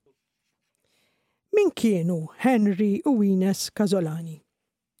 Min kienu Henry u Inez Casolani?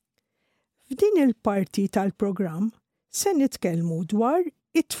 F'din il-parti tal-programm se nitkellmu dwar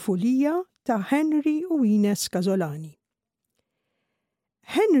it-tfulija ta' Henry u Inez Casolani.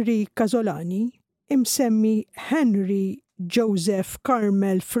 Henry Casolani, imsemmi Henry Joseph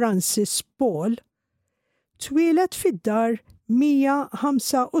Carmel Francis Paul, twieled fid-dar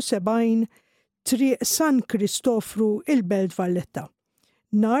 175 Triq San Kristofru il-Belt Valletta,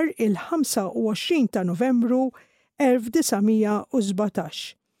 nar il-25 ta' Novembru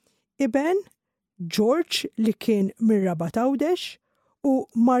 1917. Iben George li kien mir-Rabat Għawdex u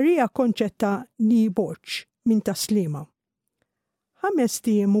Marija Konċetta Niborċ minn Taslima. 5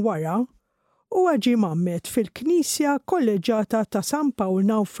 tiem wara huwa ġie mammet fil-Knisja Kolleġjata ta' San Pawl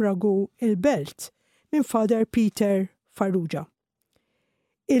Nawfragu il-Belt minn Father Peter Farrugia.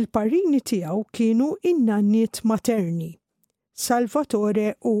 Il-parini tiegħu kienu in-nanniet materni,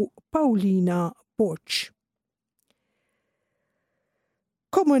 Salvatore u Paulina Borċ.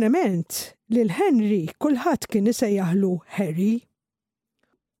 Komunement lil Henry kulħadd kien isejjaħlu Harry.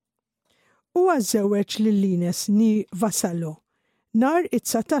 Huwa żewweġ lil Inez Ni Vassallo nar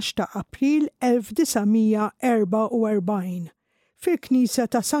it-19 ta' April 1944 fil-Knisja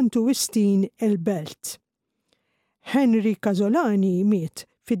ta' Santu Wistin il-Belt. Henry Casolani miet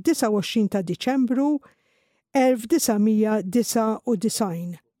fid-29 ta' Diċembru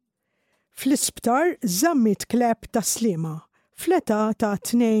 1999 fl-isptar Żammit Kleb ta' Slima fl-età ta'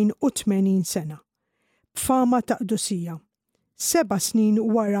 82 sena, b'fama ta' qdusija, 7 snin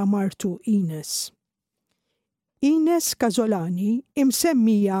wara martu Inez. Inez Casolani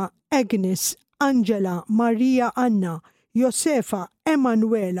imsemmija Agnes Angela Marija Anna Josefa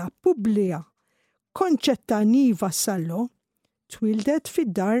Emanuela Publia Konċetta Niva Sallo twildet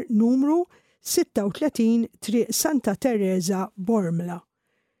fid-dar numru 36 Triq Santa Teresa Bormla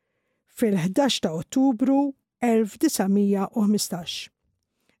fil-11 ta' Ottubru 1915.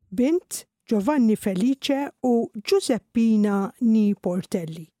 Bint Giovanni Felice u Giuseppina Ni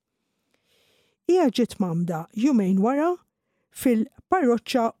Portelli. Hija ġiet mamda jumejn wara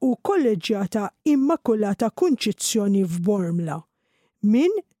fil-parroċċa u kolleġjata Immakulata Kunċizzjoni f'Bormla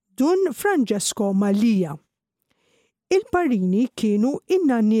minn Dun Francesco Malija. Il-parini kienu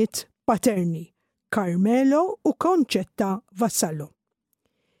in-nanniet paterni Carmelo u Konċetta Vassallo.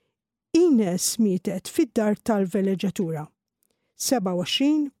 Inez mietet fid-dar tal-veleġatura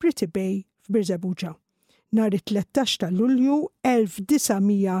 27 Pretty Bay f'Birżebbuġa nhar 13 ta' Lulju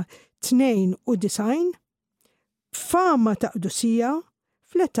 1992 fama ta' qdusija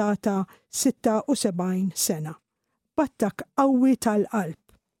fl-età ta' 76 sena. B'attakk qawwi tal-qalb.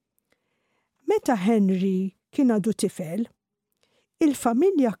 Meta Henry kien għadu tifel,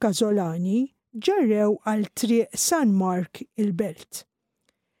 il-familja Casolani ġarrew għal triq San Mark il-Belt.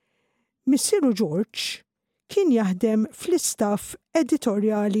 Missieru George kien jaħdem fl-istaff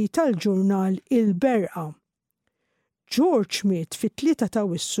editorjali tal-ġurnal Il-Berqa. George miet fit-3 ta'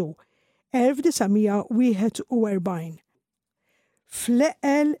 Wissu 1941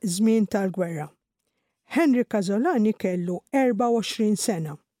 fl-eqel żmien tal-gwerra. Henry Casolani kellu 24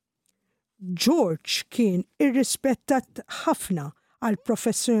 sena. George kien irrispettat ħafna għal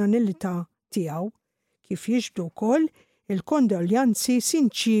professjonalità tiegħu kif jiġbdu wkoll il-kondoljanzi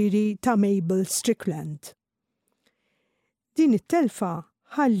sinċiri ta' Mabel Strickland. Din it-telfa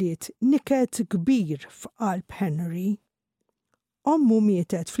ħalliet niket kbir f'qalb Henry. Ommu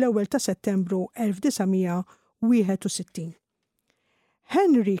mietet fl-ewwel ta' Settembru 1961.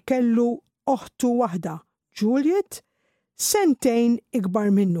 Henry kellu oħtu waħda, Juliet, sentejn ikbar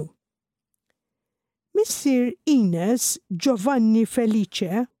minnu. Missier Inez Giovanni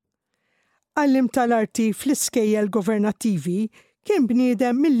Felice, għallim tal-arti fl-iskejjel governattivi, kien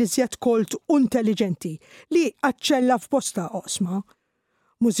bniedem mill-iżjed kolt u intelligenti li aċċella f'bosta oqsma.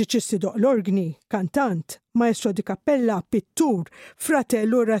 Mużiċisti doq l-orgni, kantant, maestro di kappella, pittur,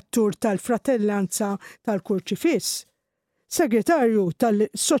 fratellu rettur tal-Fratellanza tal-Kurċifiss, segretarju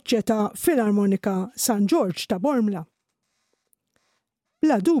tal-Soċjetà Filarmonika San George ta' Bormla.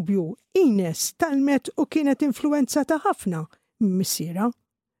 Bla dubju, Inez talmet u kienet influenzata ħafna missiera,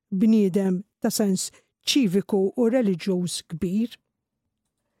 bniedem ta' sens ċiviku u reliġjuż kbir.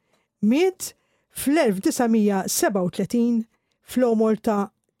 Miet fl-1937 fl-omor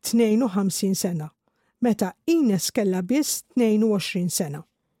ta' 52 sena, meta Inez kella biss 22 sena.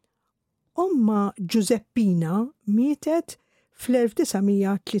 Omma Giuseppina mietet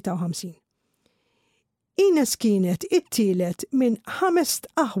fl-1953. Inez kienet it-tielet minn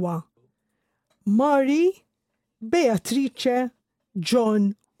 5 aħwa: Mary, Beatrice,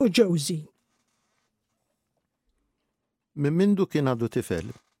 John u Josie. Minn mindu kien għadu tifel,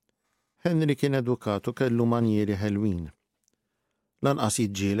 Henry kien edukatu kellu manjeri ħelwin. Lanqas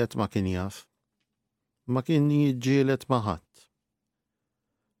jiġġielet ma kien jaf. Ma kien jiġġielet ma ħadd.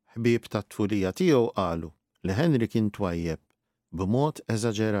 Ħbieb tat-tfulija tiegħu qalu li Henry kien twajjeb b'mod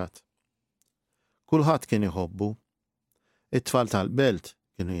eżaġerat. Kulħadd kien iħobbu. It-tfal tal-belt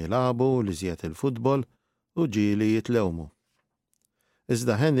kienu jilagħbu li żjed il-futbol u ġieli jitlewmu.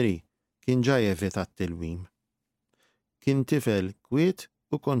 Iżda Henry kien ġaj evita t-tilwim. Kien tifel kwiet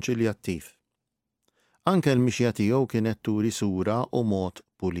u konċiljattiv. Anke l-mixja tiegħu kienet turi sura u mod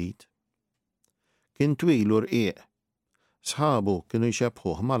pulit. Kien twil u rqieq. Sħabu kienu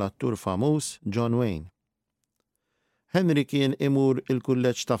jxebħuh mal-attur famuż John Wayne. Henry kien imur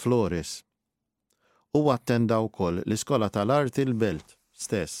il-kulleġġ ta' Flores u attenda wkoll l-Iskola tal-Art il-Belt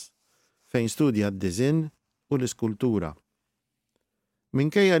stess, fejn studja d-diżinn u l-iskultura.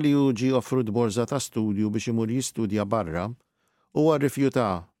 Minkejja li hu ġie offrut borża ta' studju biex imur jistudja barra, huwa rrifjuta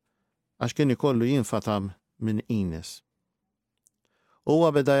għax kien ikollu jinfatam minn Inez.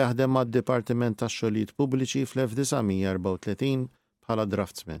 Huwa beda jaħdem mad-Dipartiment tax-Xogħlijiet Pubbliċi fl-1934 bħala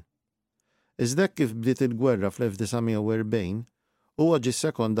draftsman. Iżda kif bdiet il-gwerra fl-1940, huwa ġie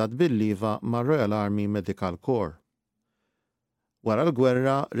sekondat bil-liva mar-Royal Army Medical Corps. Wara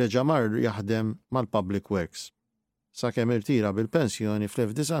l-gwerra reġa' mar jaħdem mal-Public Works, sakemm irtira bil-pensjoni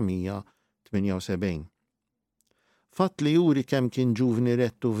fl-1978. Fatt li juri kemm kien ġuvni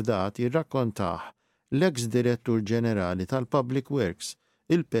rettu f'dat jirrakkontah l-eks direttur ġenerali tal-Public Works,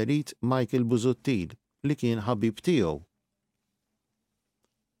 il-perit Michael Busuttil, li kien ħabib tiegħu.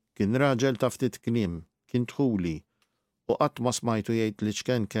 Kien raġel ta' ftit kliem, kien dħuli, u qatt ma smajtu jgħid li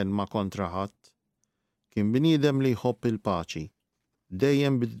x'ken kelma kontra ħadd. Kien bniedem li jħobb il-paċi,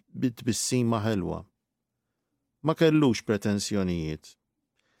 dejjem bit-tbissima ħelwa. Ma kellux pretensjonijiet.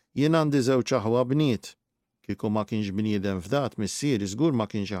 Jien għandi żewġ aħwa bniet, kieku ma kienx bniedem fdat missieri żgur ma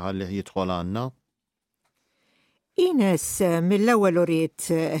kienx iħallih jidħol għandna. Inez mill-ewwel uriet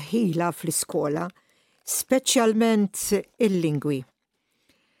ħila fl-iskola, speċjalment il-lingwi.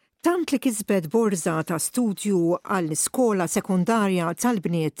 Tant li kisbet borza ta' studju għall-iskola sekundarja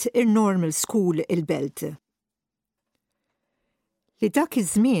tal-bniet il-Normal School il-Belt. Li dak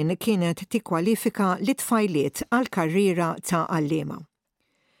iż-żmien kienet tikkwalifika l-tfajliet għall-karriera ta' għalliema.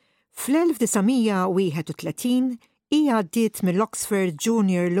 Fl-1931 hija għaddiet mill-Oxford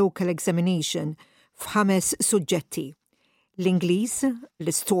Junior Local Examination f'5 suġġetti: l-Ingliż,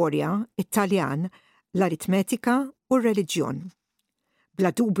 l-istorja, it-Taljan, l-aritmetika u r-reliġjon.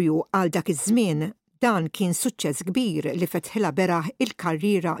 Bla dubju għal dak iż-żmien dan kien suċċess kbir li fetħilha beraħ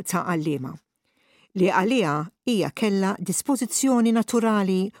il-karriera ta' għalliema, li għaliha hija kellha dispożizzjoni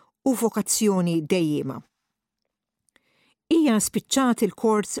naturali u vokazzjoni dejjema. Hija spiċċat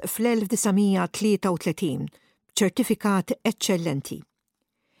il-kors fl-1933 b'ċertifikat eċċellenti.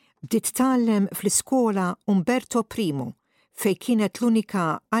 Bdiet tgħallem fl-iskola Umberto I fejn kienet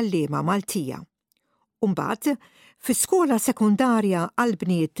l-unika għalliema Maltija. Mbagħad fis-skola sekundarja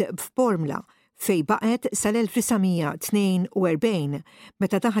għall-bniet f'Bormla fejn baqgħet sal-1942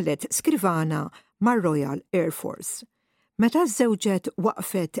 meta daħlet skrivana mar-Royal Air Force, meta żewġet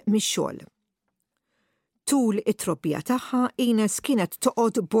waqfet mix-xogħol. Tul it-trobbija tagħha Inez kienet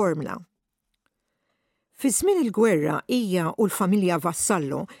toqgħod Bormla. Fi żmien il-gwerra hija u l-familja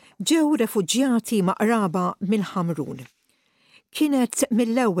Vassallo ġew refuġjati maqraba mill-Ħamrun. Kienet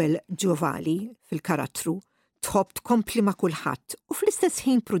mill-ewwel ġovali fil-karattru, tħobb tkompli ma' kulħadd u fl-istess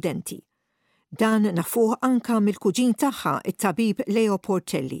ħin prudenti. Dan nafuh anka mill-kuġin tagħha it-tabib Leo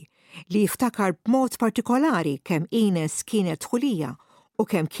Portelli li jiftakar b'mod partikolari kemm Inez kienet ħulija u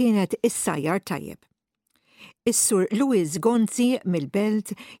kemm kienet is-sajjar tajjeb. Is-Sur Luis Gonzi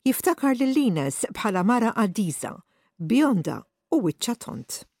mill-Belt jiftakar lil Inez bħala mara qaddiża, bjonda u wiċċa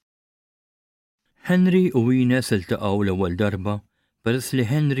tont. Henry u Inez iltaqgħu l-ewwel darba peress li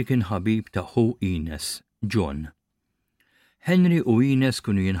Henry kien ħabib ta' ħu Inez, John. Henry u Inez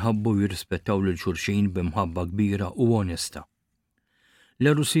kienu jinħabbu jirrispettaw lil xulxin b'imħabba kbira u onesta.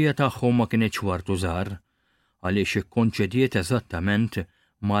 L-erusija tagħhom ma kienx wartu żgħar għaliex ikkonċediet eżattament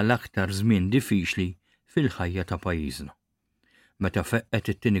ma l-aktar żmien diffiċli fil-ħajja ta' pajjiżna, meta feqqet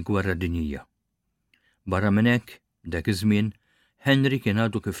it-tieni gwerra dinjija. Barra minn hekk, dak iż-żmien, Henry kien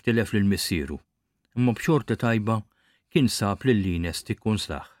għadu kif tilef lil missieru, imma b'xorta tajba kien sab lil Inez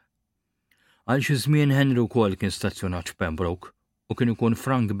tikkunslaħ. Għal xi żmien Henry wkoll kien stazzjonat f'Pembroke u kien ikun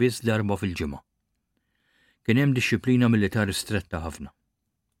frank biss darba fil-ġimgħa. Kien hemm dixxilpina militari stretta ħafna.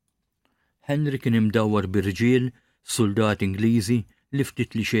 Henry kien imdawwar bir-riġiel, soldati Ingliżi li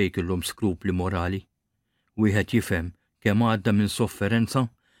ftit li xejn kellhom skrupli morali. Wieħed jifhem kemm għadda minn sofferenza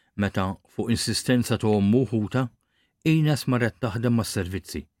meta fuq insistenza ta' ommu ħuta Inez marret taħdem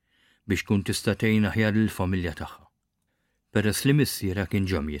mas-servizzi biex tkun tista' tgħin aħjar lill-familja tagħha. Peress li missiera kien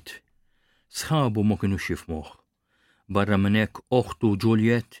ġamjiet. Sħabu ma kinux jifhmuh. Barra minn hekk oħtu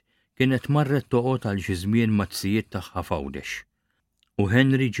Juliet kienet marret toqgħod għal xi żmien mat-tzijiet tagħha f'Għawdex. U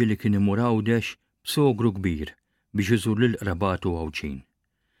Henry ġieli kien imur Għawdex b'sogru kbir biex iżur lil qrabatu Għawċin.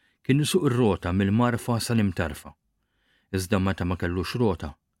 Kien isuq ir-rota mill-marfa sal-imtarfa. Iżda meta ma kellux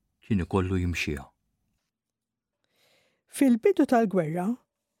rota, kien ikollu jimxiha. Fil-bidu tal-gwerra,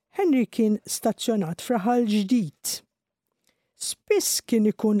 Henry kien stazzjonat f'raħal ġdid. Spiss kien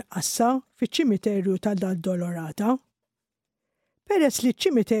ikun qassa fiċ-ċimiterju tal-Dolorata. Peress li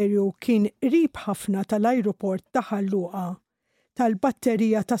ċ-ċimiterju kien qrib ħafna tal-ajruport ta' Ħalluqa,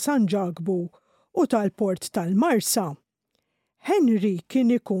 tal-batterija ta' San Ġagbu u tal-port tal-Marsa, Henry kien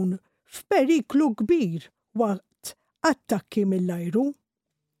ikun f'periklu kbir waqt attakki mill-ajru.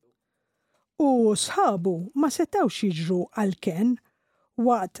 U sħabu ma setawx jiġru għalkemm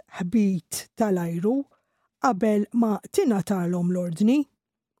waqt ħbit tal-ajru qabel ma tingħatalhom l-ordni.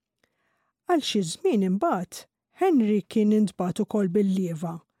 Għal xi żmien imbagħad Henry kien intbagħat ukoll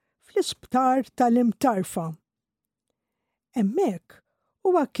bil-lieva fl-isptar tal-Imtarfa. Hemmhekk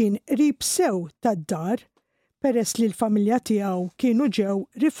huwa kien qrib sew tad-dar peress li l-familja tiegħu kienu ġew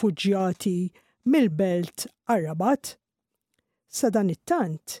rifuġjati mill-Belt għar-Rabat. Sa dan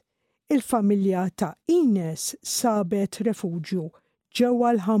it-tant, il-familja ta' Inez sabet refuġju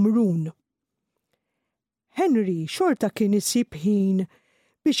ġewwa l-Ħamrun. Henry xorta kien isib ħin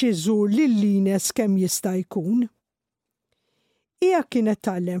biex iżur lil Inez kemm jista' jkun. Hija kienet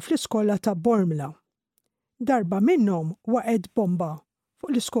tallem fl-iskola ta' Bormla. Darba minnhom waqgħet bomba fuq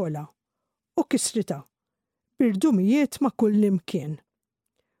l-iskola u kisrita birdumijiet ma' kull imkien.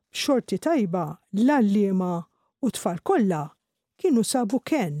 B'xorti tajba l-allima u tfal kollha kienu sabu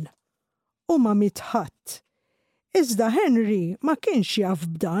Ken u ma mitħatt. Iżda Henry ma kienx jaf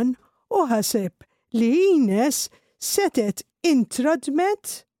b'dan u ħaseb li Inez setet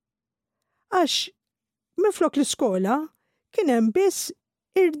intradmet għax minflok l-iskola kien hemm biss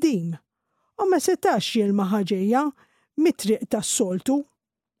irdim u ma setax jilma' ħaġejja mit-triq tas-soltu.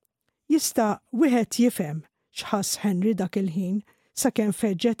 Jista' wieħed jifhem x'ħass Henry dak il-ħin sakemm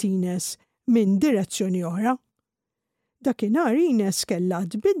feġġet Inez minn direzzjoni oħra. Dakinhar Inez kellha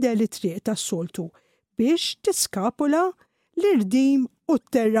tbiddel it-triq tas-soltu biex tiskapula l-irdim u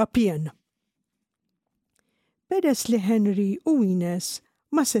t-terrapjen. Peress li Henry u Inez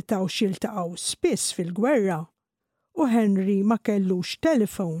ma setawx jiltaqgħu spiss fil-gwerra u Henry ma kellux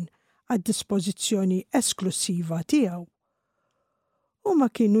telefon għad-dispożizzjoni esklusiva tiegħu. U ma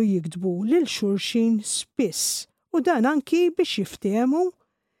kienu jikdbu lil xulxin spiss u dan anki biex jiftehmu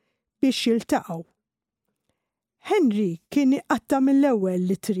biex jiltaqgħu. Henry kien iqatta mill-ewwel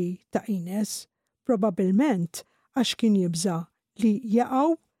litri ta' Inez, probabbilment għax kien jibża li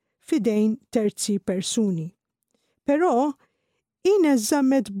jaqgħu fidejn terzi persuni. Però Inez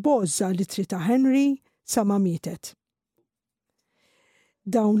żammet bożza litri ta' Henry sa ma mietet.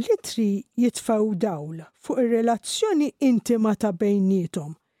 Dawn litri jitfgħu dawl fuq ir-relazzjoni intima ta'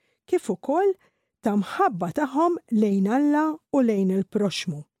 bejniethom, kif ukoll ta' mħabba tagħhom lejn Alla u lejn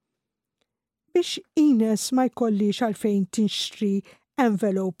il-proxmu. Biex Inez ma jkollix għalfejn tinxtri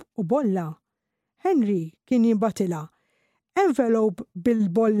envelope u bolla, Henry kien jibatilha envelope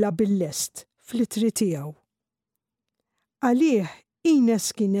bil-bolla bil-lest fl-itri tiegħu. Għalih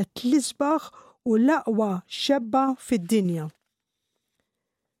Inez kienet l-isbaħ u l-aqwa xebba fid-dinja.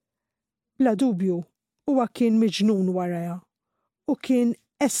 Bla dubju, huwa kien miġnun warajha u kien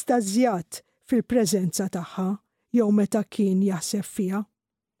estażjat fil-preżenza tagħha jew meta kien jaħseb fiha.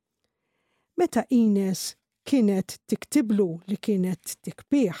 Meta Inez kienet tiktiblu li kienet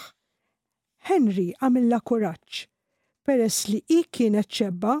tikbih, Henry għamilla kuraġġ peress li hi kienet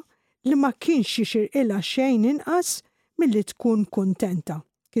xebba li ma kienx jixirqilha xejn inqas milli tkun kuntenta.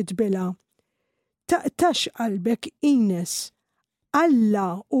 Kitbilha: taqtax qalbek Inez,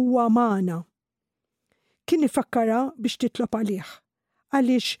 Alla huwa magħna. Kien ifakkara biex titlob għalih,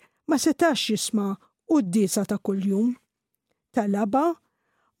 għaliex ma setax jisma' qudiesa ta' kuljum. Talaba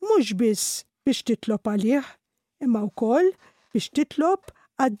mhux biss biex titlob għalih, imma wkoll biex titlob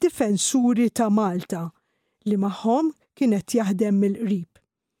għad-difensuri ta' Malta li magħhom kienet jaħdem mill-qrib.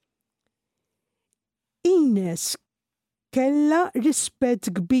 Inez kellha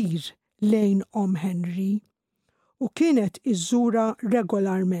rispett kbir lejn Henry u kienet iżżura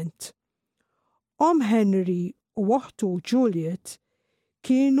regolarment. Henry u oħtu Juliet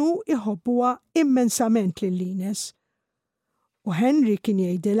kienu iħobbuha immensament lil Inez u Henry kien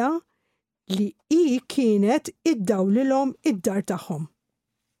jgħidilha li hi kienet iddawlilhom id-dar tagħhom.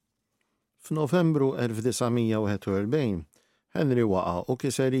 F'Novembru 1941 Henry waqa' u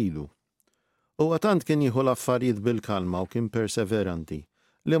kiser ilu. Huwa tant kien jieħu l-affarijiet bil-kalma u kien perseveranti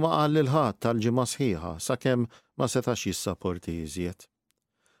li ma qal lil ħadd tal-ġimgħa sħiħa sakemm ma setax jissapporti iżjed.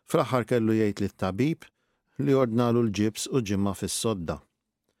 Fl-aħħar kellu jgħid lit-tabib li ordnalu l-ġibs u ġimma fis-sodda.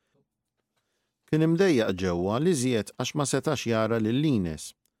 Kien imdejjaq ġewwa li żjed għax ma setax jara lil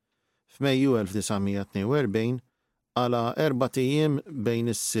Inez. F'Mejju 1942 għala 4 ijiem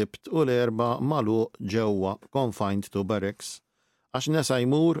bejn is-Sibt u l-Erba' magħluq ġewwa confined to barracks għax nesa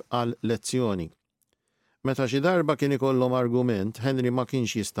jmur għal lezzjoni. Meta xi darba kien ikollhom argument, Henry ma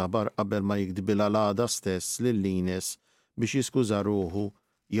kienx jistabar qabel ma jikdbilha l-għada stess lil Inez biex jiskuża ruħu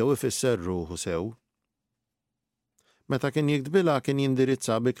jew ifisser ruħu sew. Meta kien jikdbilha kien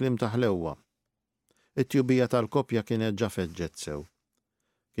jindirizza bi kliem ta' ħlewwa. It-tjubija tal-koppja kienet ġa feġġet sew.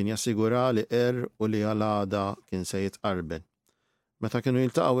 Kien jassigura li u li għal-għada kien se jitqarben. Meta kienu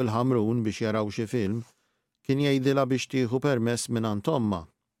jiltaqgħu il-ħamrun biex jaraw xi film, kien jgħidilha biex tieħu permess mingħand omma.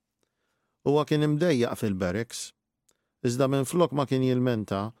 Huwa kien imdejjaq fil-barracks, iżda minflok ma kien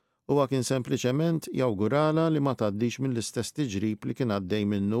jilmenta, huwa kien sempliċement jawgurala li ma tgħaddix mill-istess tiġrib li kien għaddej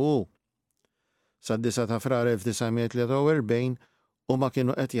minnu hu. Sad-9 ta' frar 1943 huma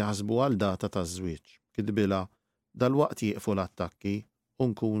kienu qed jaħsbu għal data taż-żwieġ. Kitbilha dalwaqt jieqfu l-attakki u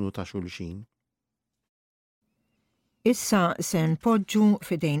nkunu ta' xulxin. Issa se npoġġu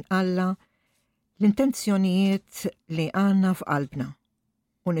f'idejn Alla l-intenzjonijiet li għandna f'qalbna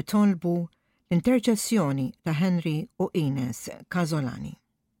u nitolbu l-interċessjoni ta' Henry u Inez Casolani.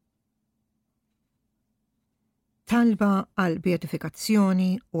 Talba għal beatifikazzjoni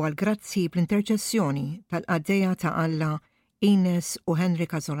u għal grazzi bl-interċessjoni tal-qaddejja ta' Alla Inez u Henry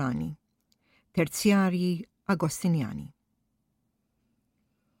Casolani, terzjarji Agostinjani.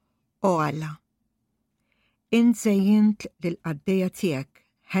 O Alla, int żejjint lill-qaddejja tiegħek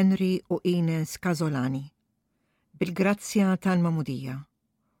Henry u Inez Casolani bil-grazzja tal-mamudija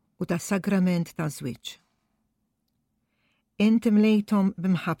u tas-sagrament ta' żwieġ. Int imlejthom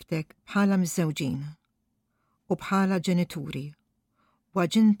b'imħabbtek bħala miż-żewġin u bħala ġenituri u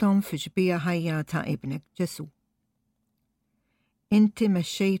aġintom fi ġbija ħajja ta' ibnek Ġesu. Inti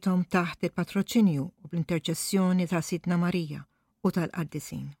mexxejthom taħt il-patroċinju u bl-interċessjoni ta' Sidna Marija u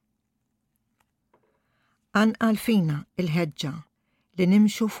tal-qaddisin. Anqal fina il-ħeġġa li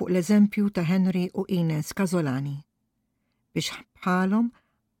nimxu fuq l-eżempju ta' Henry u Inez Casolani biex bħalhom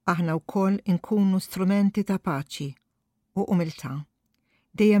aħna wkoll inkunu strumenti ta' paċi u umiltà,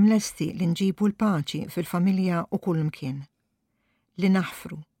 dejjem lesti li nġibu l-paċi fil-familja u kull mkien, li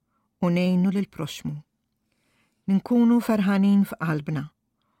naħfru u ngħinu lill-proxmu, li nkunu ferħanin f'qalbna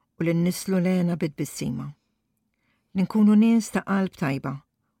u li nnislu lena bid-bissima, li nkunu nies ta' qalb tajba,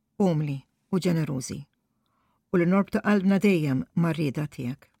 umli u ġenerużi, u li norbtu qalbna dejjem mar-rieda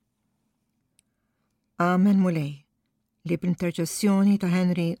tiegħek. Amen mulej li b'interċessjoni ta'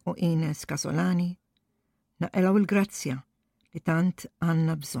 Henry u Inez Casolani naqelaw il-grazzja li tant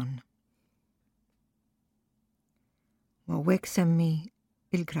għandna bżonn. U hawnhekk semmi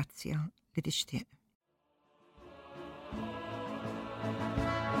il-grazzja li tixtieq.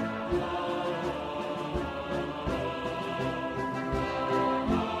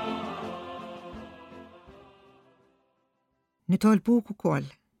 Nitolbuk ukoll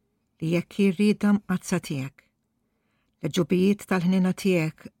li jekk jirrieda mqazza tiegħek, l-ġubijiet tal-ħnina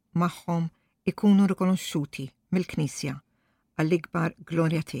tiegħek magħhom ikunu rikonoxxuti mill-Knisja għall-ikbar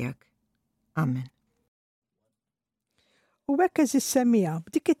glorja tiegħek. Amen. U hekk eżis semmija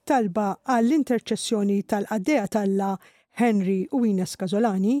b'dik it-talba għall-interċessjoni tal-qaddejja tal-Alla Henry u Inez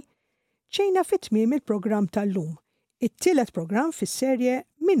Casolani, ċejna fit-tmiem il-programm tal-lum, it-tielet programm fis-serje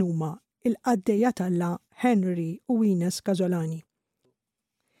Min huma il-qaddejja tal-Alla Henry u Inez Casolani.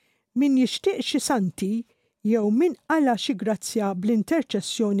 Min jixtieq xi santi jew min qala xi grazzja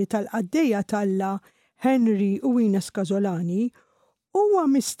bl-interċessjoni tal-qaddejja tal-Alla Henry u Inez Casolani huwa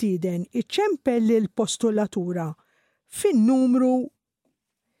mistieden iċempel lill-postulatura fin-numru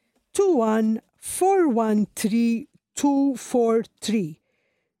 21413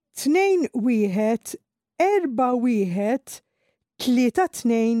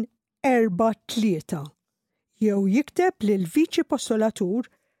 21413243 jew jikteb lill-Viċi Postolatur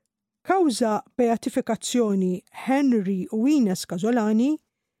Kawża beatifikazzjoni Henry u Inez Casolani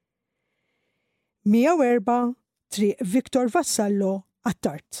 104 Triq Victor Vassallo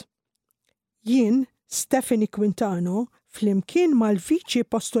Attart. Jien, Stefani Quintano, flimkien mal-Viċi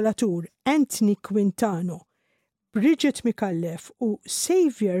Postolatur Anthony Quintano, Bridget Mikallef u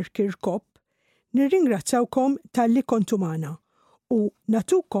Xavier Kirkop, nirringrazzawkom tal-li kontu magħna u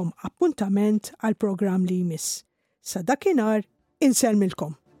natukom appuntament għal programm li jmiss. Sa dakinhar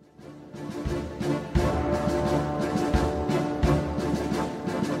inselmilkom.